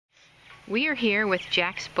We are here with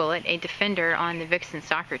Jax Bullet, a defender on the Vixen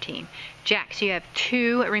soccer team. Jax, you have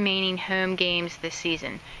 2 remaining home games this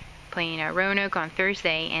season, playing Roanoke on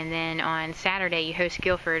Thursday, and then on Saturday you host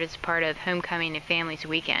Guilford as part of Homecoming and Families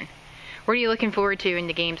Weekend. What are you looking forward to in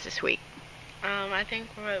the games this week? I think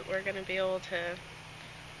we're going to be able to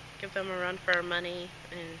give them a run for our money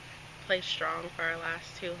and play strong for our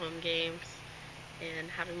last 2 home games.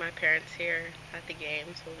 And having my parents here at the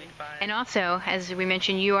games will be fun. And also, as we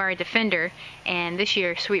mentioned, you are a defender, and this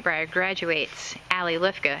year Sweetbriar graduates Ali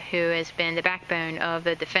Lifka, who has been the backbone of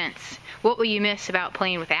the defense. What will you miss about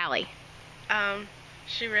playing with Ali?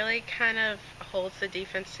 She really kind of holds the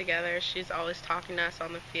defense together. She's always talking to us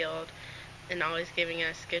on the field and always giving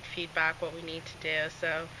us good feedback, what we need to do.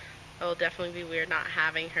 So it'll definitely be weird not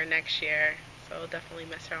having her next year. So I'll definitely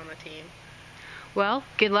miss her on the team. Well,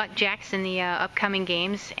 good luck, Jax, in the upcoming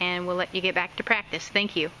games, and we'll let you get back to practice.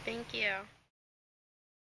 Thank you. Thank you.